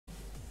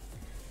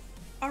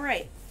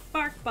Alright,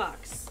 Bark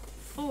Box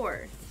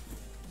for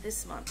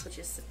this month, which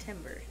is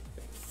September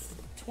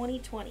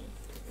 2020.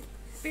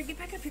 Bear, get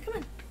back up here, come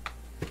on.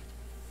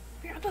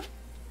 Bear, up.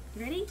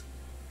 You ready?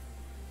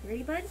 You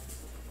ready, bud?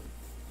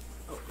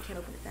 Oh, I can't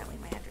open it that way,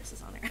 my address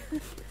is on there.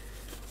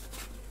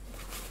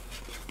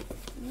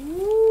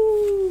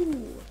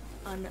 Ooh,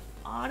 an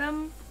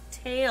autumn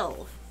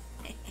tail.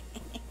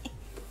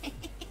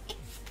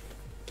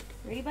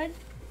 Ready, bud?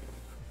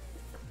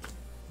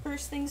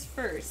 First things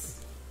first.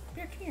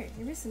 Bear, come here,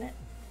 you're missing it.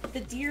 The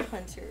Deer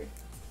Hunter.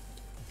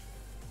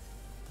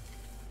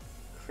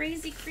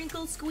 Crazy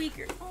Crinkle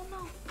Squeaker. Oh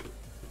no.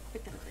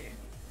 Put that up there.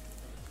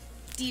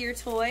 Deer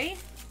toy.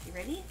 You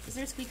ready? Is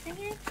there a squeaker in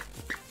here?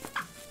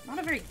 Not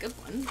a very good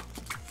one.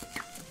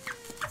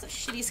 It's a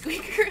shitty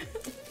squeaker. Here,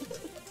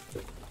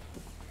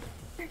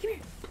 come here.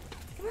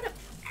 Come on up.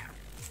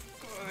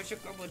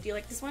 Oh, do you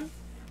like this one? Do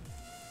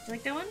you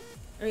like that one?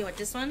 Oh, you want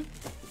this one?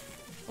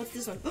 What's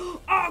this one?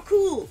 Oh,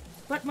 cool!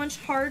 Mutt Munch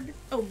hard.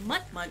 Oh,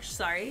 Mutt Munch,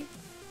 sorry.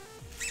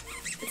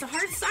 It's a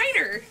hard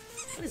cider.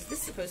 What is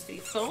this supposed to be?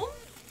 Foam?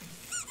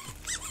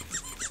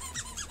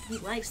 He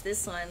likes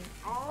this one.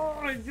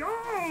 Oh,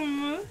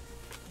 yum!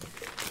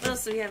 What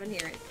else do we have in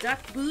here?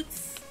 Duck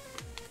boots.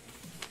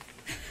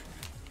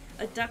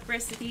 A duck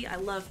recipe. I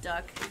love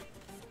duck.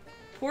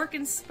 Pork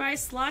and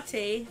spice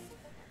latte.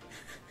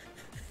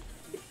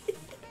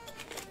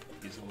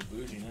 He's all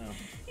bougie now.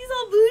 He's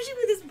all bougie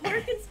with his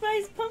pork and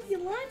spice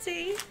pumpkin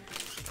latte.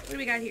 What do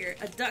we got here?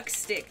 A duck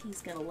stick.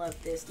 He's gonna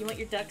love this. Do you want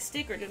your duck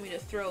stick, or do you want me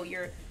to throw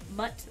your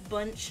Mutt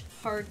Bunch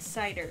hard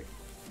cider?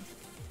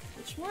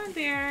 Which one,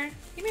 Bear?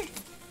 Come here.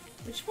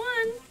 Which one?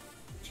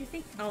 What do you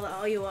think?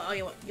 Oh, you want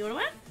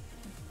what?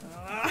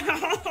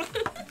 Oh.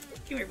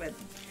 Come here, bud.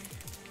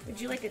 Would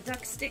you like a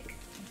duck stick?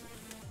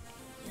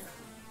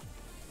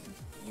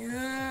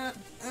 Yeah.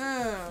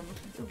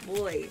 Good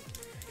boy.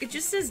 It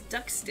just says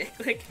duck stick.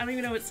 Like, I don't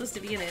even know what's supposed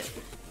to be in it.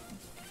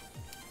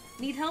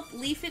 Need help?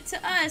 Leaf it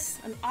to us.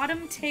 An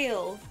autumn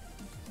tail.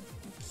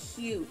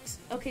 Cute.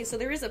 Okay, so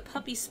there is a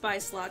puppy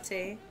spice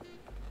latte.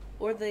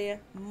 Or the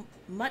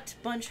Mutt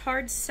Bunch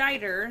hard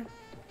cider.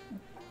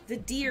 The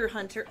Deer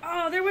Hunter.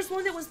 Oh, there was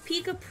one that was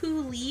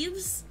Peek-a-Poo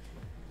leaves.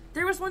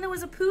 There was one that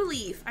was a poo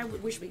leaf. I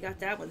wish we got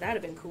that one.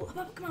 That'd have been cool.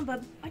 Oh, come on,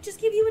 bub. I just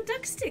gave you a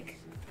duck stick.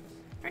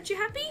 Aren't you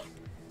happy?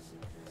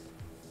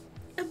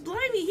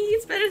 Blimey, he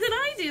eats better than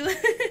I do.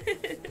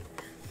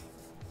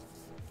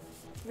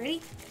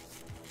 Ready?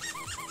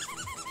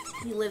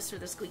 He lives for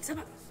the squeaks.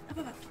 Up.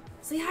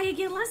 Say hi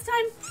again last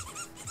time.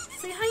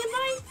 Say hi and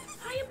bye.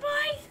 Hi and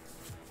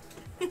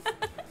bye.